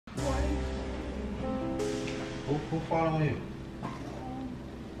Who following you?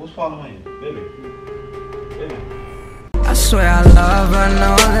 Who's following you? Baby. Baby. I swear I know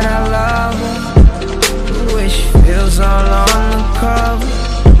that I love her. The way she feels all on the cover.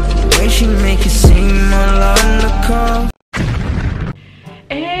 The way she make it seem all undercover.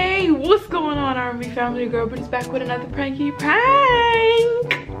 Hey, what's going on, R&B family? Girl Britney's back with another pranky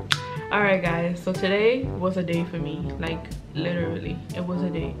prank. Alright guys, so today was a day for me. Like literally, it was a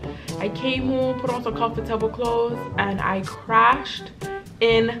day. I came home, put on some comfortable clothes, and I crashed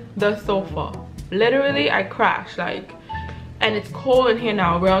in the sofa. Literally, I crashed, like, and it's cold in here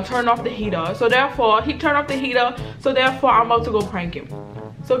now. Rayon turned off the heater, so therefore he turned off the heater, so therefore I'm about to go prank him.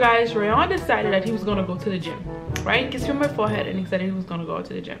 So guys, Rayon decided that he was gonna go to the gym, right? He kissed me on my forehead and he said he was gonna go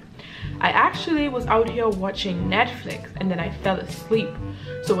to the gym. I actually was out here watching Netflix and then I fell asleep.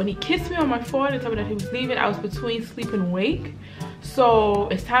 So when he kissed me on my forehead and told me that he was leaving, I was between sleep and wake. So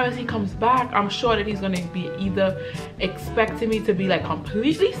as time as he comes back, I'm sure that he's gonna be either expecting me to be like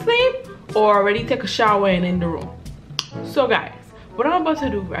completely asleep or already take a shower and in the room. So guys, what I'm about to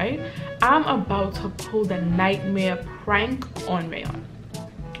do, right? I'm about to pull the nightmare prank on Rayon.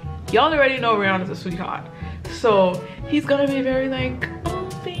 Y'all already know Rayon is a sweetheart. So he's gonna be very like, oh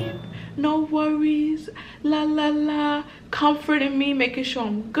babe, no worries, la la la, comforting me, making sure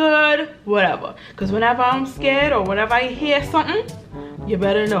I'm good, whatever. Because whenever I'm scared or whenever I hear something, you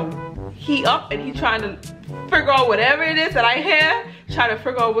better know he up and he trying to figure out whatever it is that I hear, trying to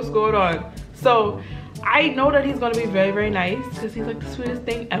figure out what's going on. So I know that he's gonna be very, very nice because he's like the sweetest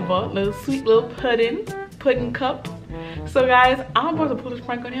thing ever. Little sweet little pudding cup. So guys, I'm about to pull this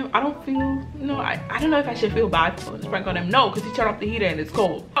prank on him. I don't feel, you know, I don't know if I should feel bad for pulling this prank on him. No, because he turned off the heater and it's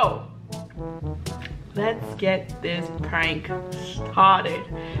cold. Oh, let's get this prank started.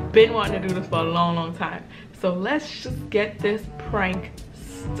 Been wanting to do this for a long, long time. So let's just get this prank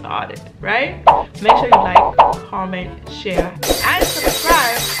started, right? Make sure you like, comment, share, and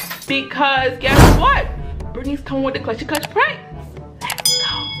subscribe because guess what? Britney's coming with the clutchy clutch pranks. Let's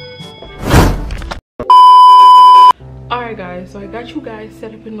go. Alright guys, so I got you guys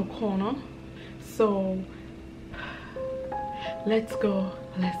set up in the corner. So let's go.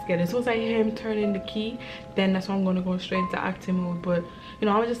 Let's get it. As soon as I hear him turn in the key, then that's when I'm gonna go straight into acting mode. But you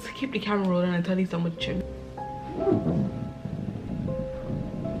know, I'm gonna just keep the camera rolling until he's done with the gym.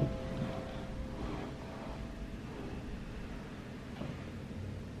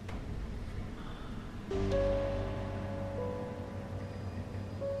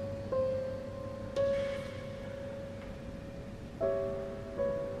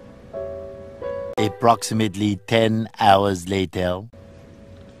 Approximately 10 hours later.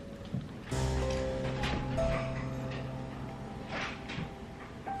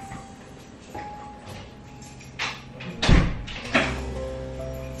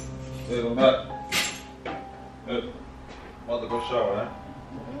 Hey, I'm back. Hey, about to go shower, eh?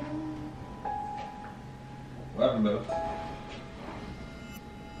 What happened, baby?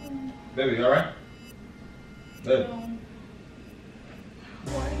 Baby, you alright? Baby.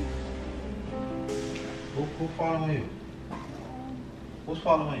 Who following you? Who's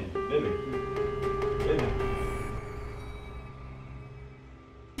following you? Baby. Baby.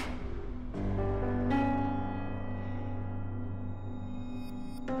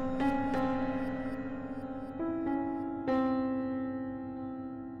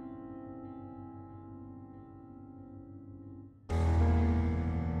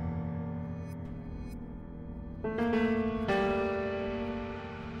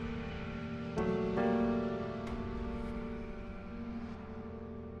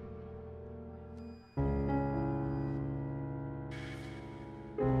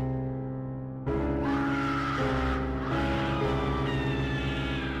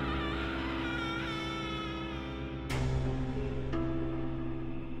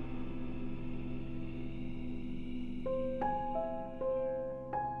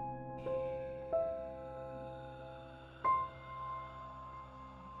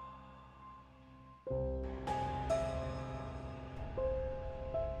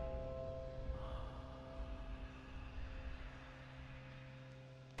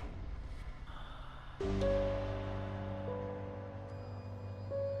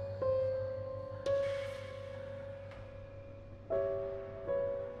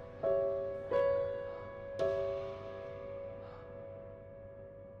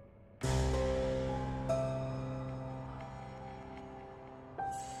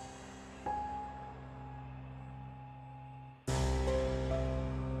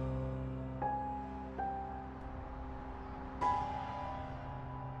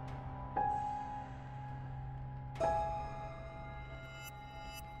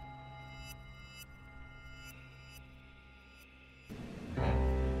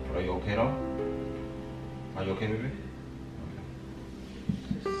 you okay though? Are you okay, baby?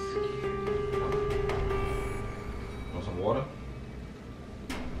 Want some water?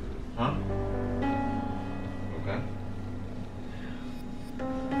 Huh? Okay.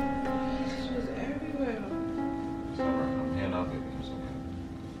 This was everywhere. It's alright. I'm here now, baby. It's okay.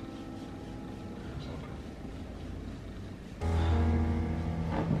 It's okay.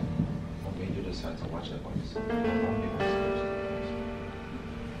 What made you decide to watch that by yourself?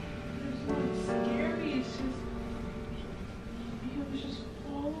 It's not scary. It's just he was just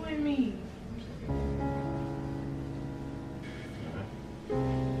following me.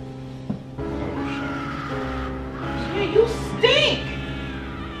 Yeah, you stink.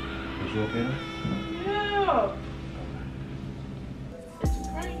 Is you okay now? Yeah. It's a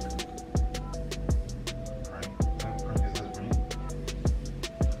prank. Prank? What prank is this, Britney?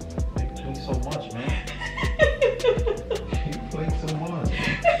 You play so much, man. You play so much.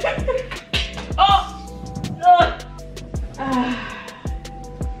 Oh.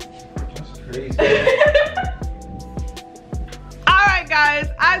 That's crazy. Alright guys,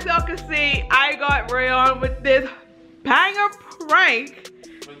 as y'all can see, I got Rayon with this banger prank.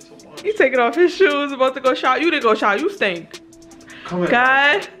 He's taking off his shoes, about to go shower. You didn't go shower, you stink. Come here.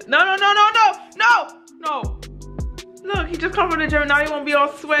 Guys, no. Look, he just come from the gym, now he won't be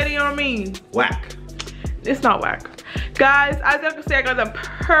all sweaty on me. Whack. It's not whack. Guys, as y'all can see, I got the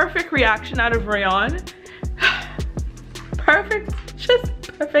perfect reaction out of Rayon. Perfect, just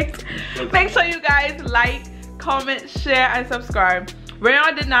perfect. Make sure you guys like, comment, share, and subscribe.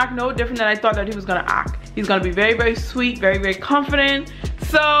 Rayon didn't act no different than I thought that he was gonna act. He's gonna be very, very sweet, very, very confident.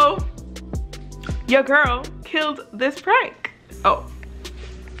 So, your girl killed this prank. Oh.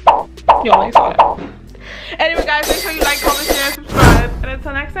 Y'all ain't saw that. Anyway, guys, make sure you like, comment, share, and subscribe. And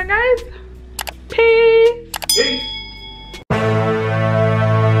until next time, guys.